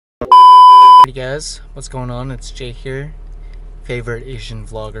Alrighty guys, what's going on? It's Jay here, favorite Asian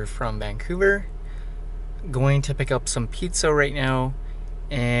vlogger from Vancouver. Going to pick up some pizza right now,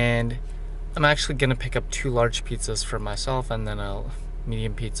 and I'm actually gonna pick up 2 large pizzas for myself and then a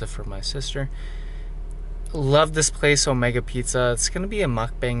medium pizza for my sister. Love this place, Omega Pizza. It's gonna be a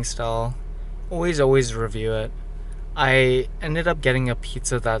mukbang style. Always review it. I ended up getting a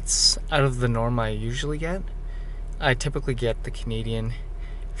pizza that's out of the norm I usually get. I typically get the Canadian,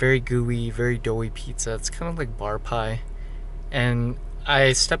 very gooey, very doughy pizza. It's kind of like bar pie. And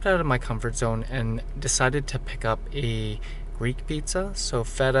I stepped out of my comfort zone and decided to pick up a Greek pizza. So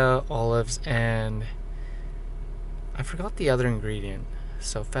feta, olives, and I forgot the other ingredient.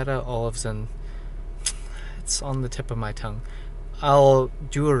 So feta, olives, and it's on the tip of my tongue. I'll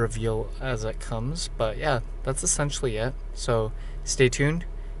do a reveal as it comes, but yeah, that's essentially it. So stay tuned.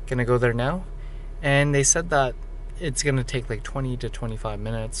 Gonna go there now. And they said that it's gonna take like 20 to 25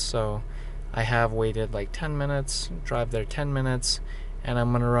 minutes, so I have waited like 10 minutes, drive there 10 minutes, and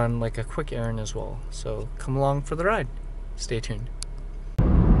I'm gonna run like a quick errand as well. So come along for the ride. Stay tuned.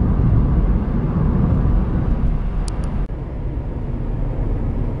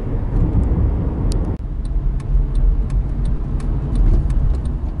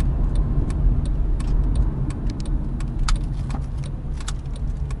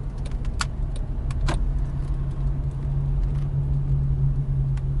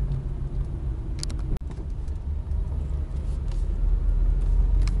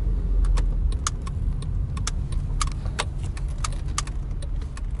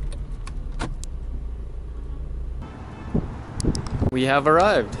 We have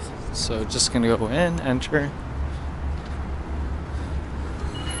arrived, so just gonna go in, enter.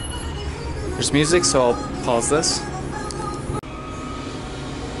 There's music, so I'll pause this.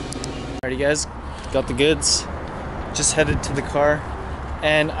 Alrighty guys, got the goods, just headed to the car,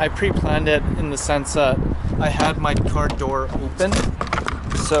 and I pre-planned it in the sense that I had my car door open,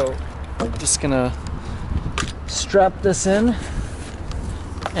 so I'm just gonna strap this in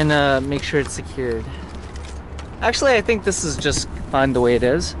and make sure it's secured. Actually, I think this is just fine the way it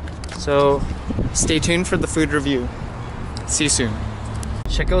is. So stay tuned for the food review. See you soon.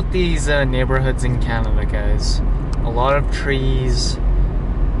 Check out these neighborhoods in Canada, guys. A lot of trees,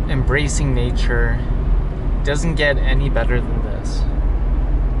 embracing nature. Doesn't get any better than this.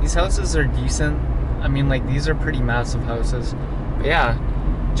 These houses are decent. I mean, like, these are pretty massive houses. But yeah,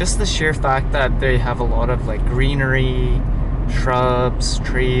 just the sheer fact that they have a lot of like greenery, shrubs,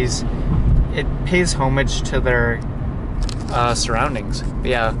 trees, it pays homage to their surroundings. But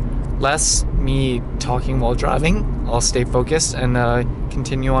yeah, less me talking while driving. I'll stay focused and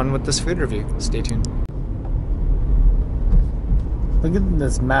continue on with this food review. Stay tuned. Look at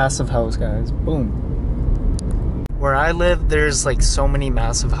this massive house, guys. Boom. Where I live, there's like so many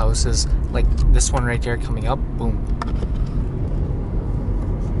massive houses, like this one right here coming up. Boom.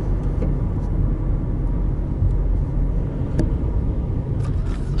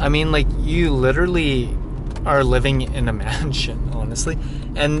 I mean, like, you literally are living in a mansion, honestly.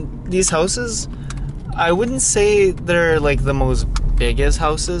 And these houses, I wouldn't say they're like the most biggest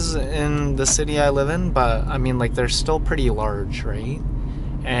houses in the city I live in, but I mean, like, they're still pretty large, right?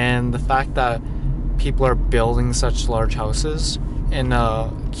 And the fact that people are building such large houses in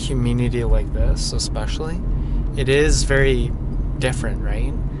a community like this, especially, it is very different,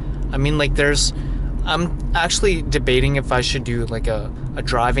 right? I mean, like, I'm actually debating if I should do like a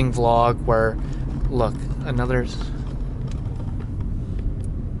driving vlog where, look,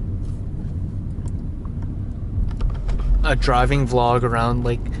 a driving vlog around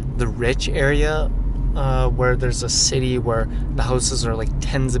like the rich area where there's a city where the houses are like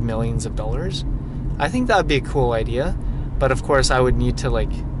tens of millions of dollars. I think that'd be a cool idea, but of course I would need to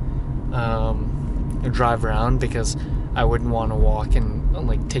like drive around because I wouldn't want to walk and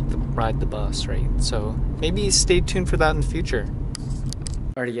like ride the bus, right? So maybe stay tuned for that in the future.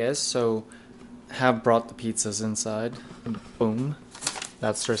 Alrighty guys, so have brought the pizzas inside. Boom.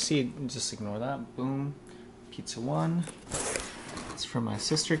 That's the receipt. Just ignore that. Boom. Pizza 1. It's for my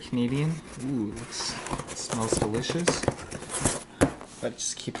sister, Canadian. Ooh, it smells delicious. But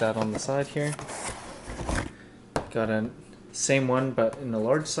just keep that on the side here. Got a same one but in the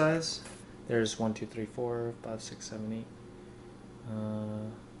large size. There's 1, 2, 3, 4, 5, 6, 7, 8.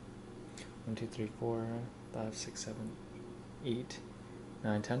 1, 2, 3, 4, 5, 6, 7, 8,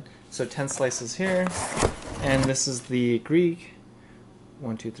 9, 10. So 10 slices here. And this is the Greek.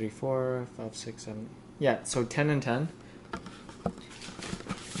 1, 2, 3, 4, 5, 6, 7. Yeah, so 10 and 10.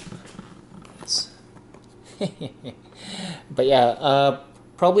 But yeah,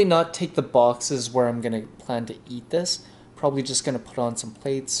 probably not take the boxes where I'm gonna plan to eat this. probably just gonna put on some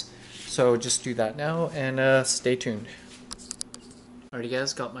plates. So just do that now and stay tuned. Alrighty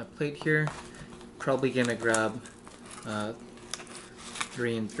guys, got my plate here. Probably gonna grab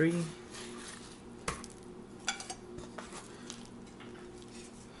 3 and 3.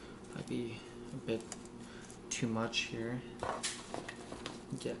 Might be a bit too much here.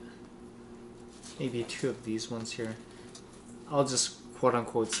 Get maybe 2 of these ones here. I'll just quote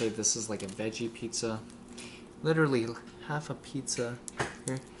unquote say this is like a veggie pizza. Literally half a pizza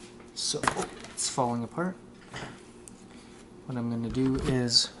here. So it's falling apart. What I'm gonna do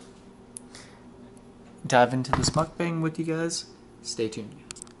is dive into this mukbang with you guys. Stay tuned.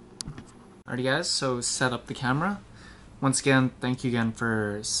 Alrighty guys, so set up the camera. Once again, thank you again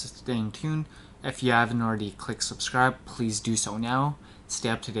for staying tuned. If you haven't already clicked subscribe, please do so now. Stay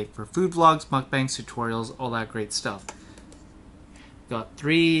up to date for food vlogs, mukbangs, tutorials, all that great stuff. Got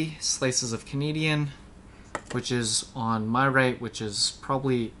 3 slices of Canadian, which is on my right, which is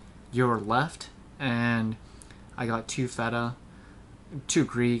probably your left, and I got 2 feta, 2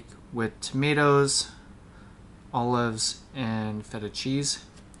 Greek with tomatoes, olives, and feta cheese.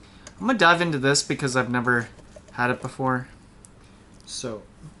 I'm gonna dive into this because I've never had it before. So,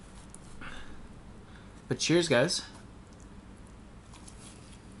 but cheers, guys.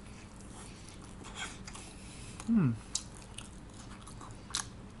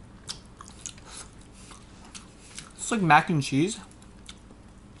 It's like mac and cheese.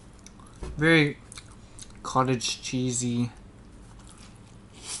 Very cottage cheesy.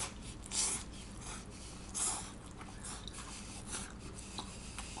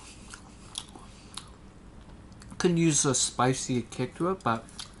 Could use a spicy kick to it, but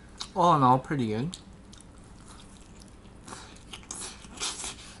all in all, pretty good.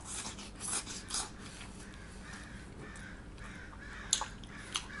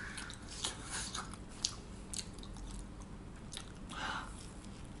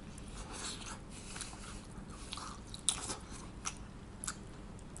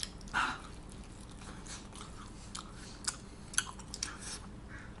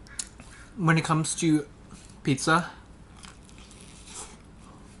 When it comes to pizza,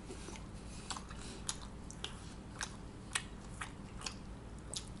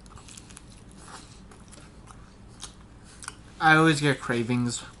 I always get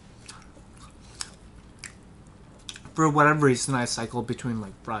cravings. For whatever reason, I cycle between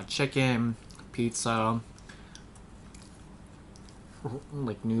like fried chicken, pizza,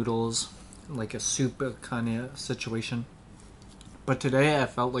 like noodles, like a soup kind of situation. But today I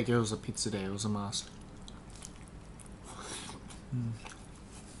felt like it was a pizza day. It was a must.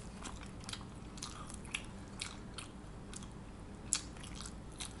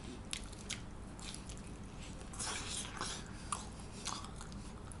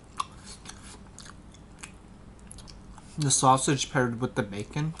 The sausage paired with the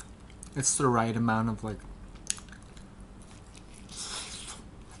bacon, it's the right amount of like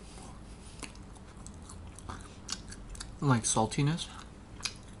saltiness,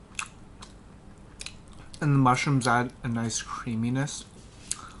 and the mushrooms add a nice creaminess,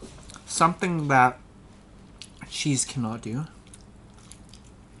 something that cheese cannot do.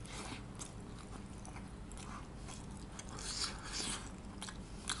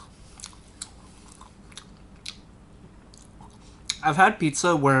 I've had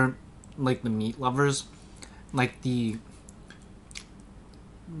pizza where like the meat lovers like the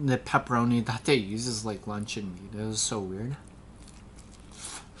pepperoni that they use is like luncheon meat. It was so weird.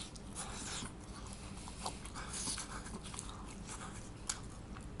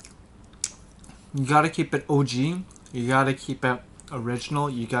 You gotta keep it OG. You gotta keep it original.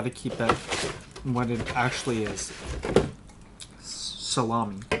 You gotta keep it what it actually is.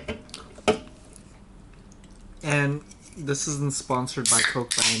 Salami. And this isn't sponsored by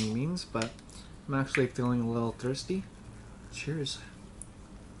Coke by any means, but I'm actually feeling a little thirsty. Cheers.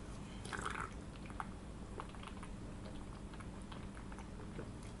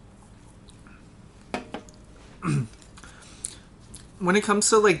 When it comes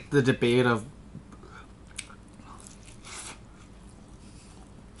to like the debate of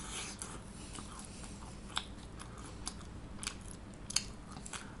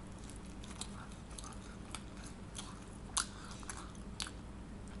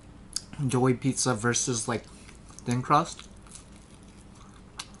doughy pizza versus like thin crust,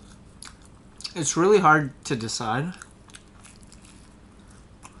 it's really hard to decide.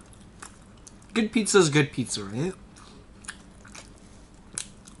 Good pizza is good pizza, right?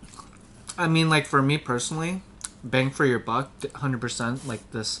 I mean, like for me personally, bang for your buck, 100%,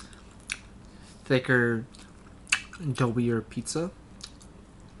 like this thicker, doughier pizza.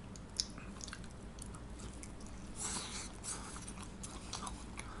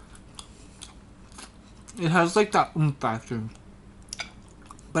 It has like that factor.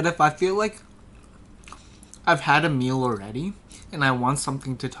 But if I feel like I've had a meal already and I want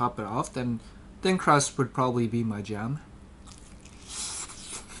something to top it off, then crust would probably be my jam.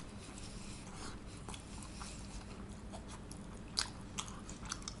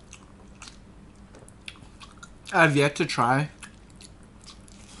 I've yet to try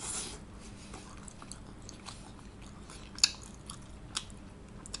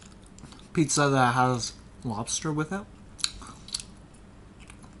pizza that has lobster with it,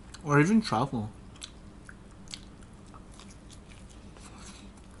 or even truffle.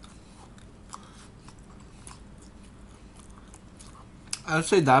 I would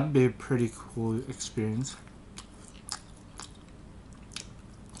say that'd be a pretty cool experience.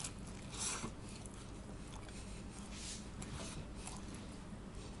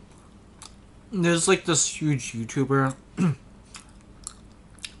 There's like this huge YouTuber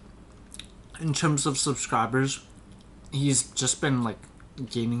in terms of subscribers. He's just been like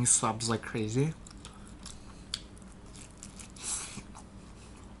gaining subs like crazy.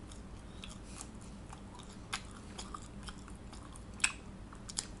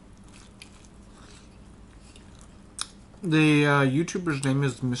 The YouTuber's name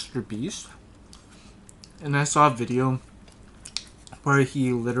is Mr. Beast, and I saw a video where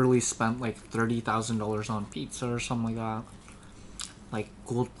he literally spent like $30,000 on pizza or something like that, like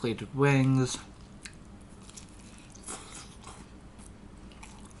gold-plated wings.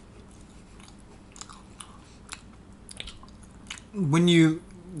 When you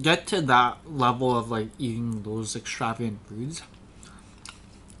get to that level of like eating those extravagant foods,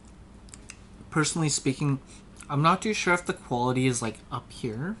 personally speaking, I'm not too sure if the quality is like up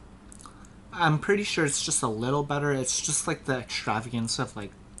here. I'm pretty sure it's just a little better. It's just like the extravagance of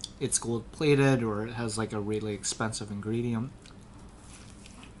like it's gold plated or it has like a really expensive ingredient.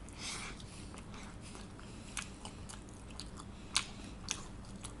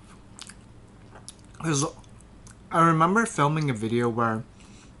 Because I remember filming a video where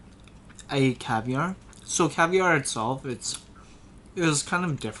I ate caviar. So caviar itself, it was kind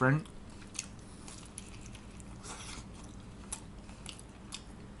of different.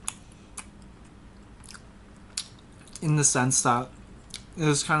 In the sense that it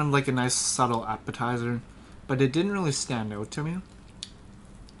was kind of like a nice subtle appetizer, but it didn't really stand out to me.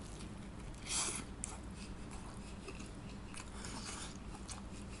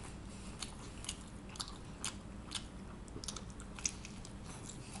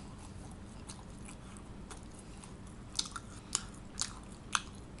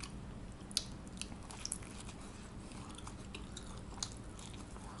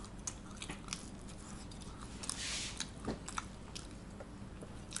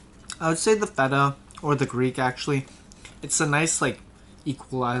 I would say the feta, or the Greek actually, it's a nice like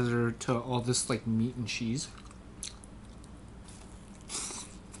equalizer to all this like meat and cheese.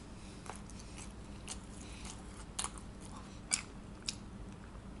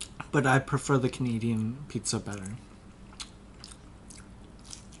 But I prefer the Canadian pizza better.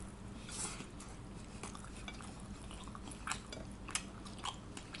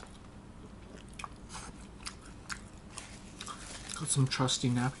 Got some trusty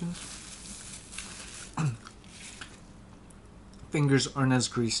napkins. Fingers aren't as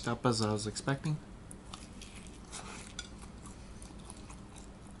greased up as I was expecting.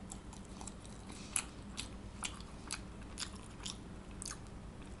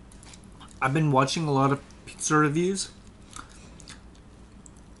 I've been watching a lot of pizza reviews.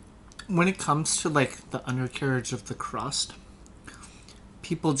 When it comes to like the undercarriage of the crust,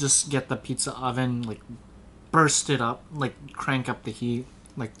 people just get the pizza oven, like burst it up, like crank up the heat,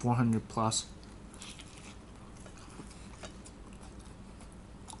 like 400 plus.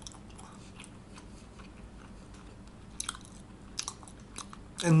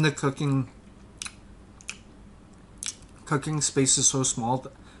 And the cooking space is so small,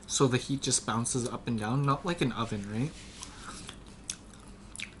 so the heat just bounces up and down, not like an oven, right?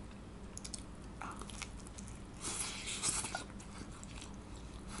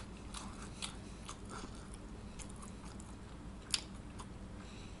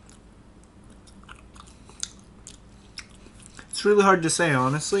 It's really hard to say,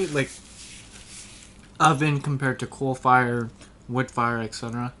 honestly, like oven compared to coal fire, wood fire,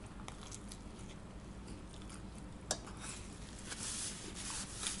 etc.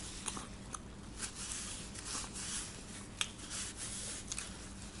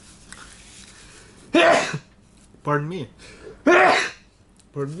 Pardon me.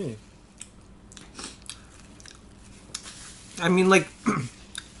 Pardon me. I mean, like,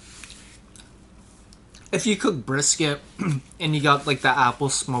 if you cook brisket and you got like the apple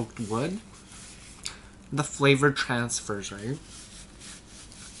smoked wood, the flavor transfers, right?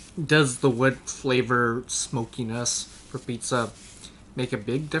 Does the wood flavor smokiness for pizza make a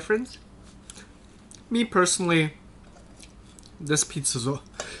big difference? Me personally, this pizza's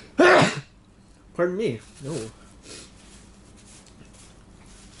pardon me. No.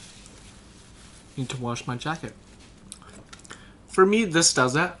 Need to wash my jacket. For me, this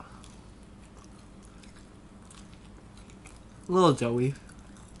does it. A little doughy.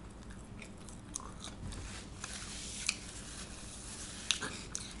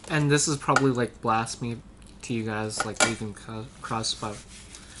 And this is probably like blasphemy to you guys, like leaving crust, but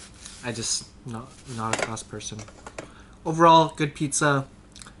I just not a crust person. Overall, good pizza.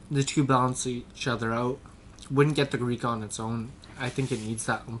 The two balance each other out. Wouldn't get the Greek on its own. I think it needs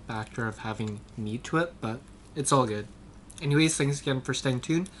that factor of having meat to it, but it's all good. Anyways, thanks again for staying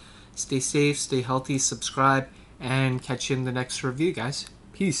tuned. Stay safe, stay healthy, subscribe, and catch you in the next review, guys.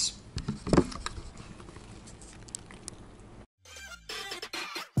 Peace.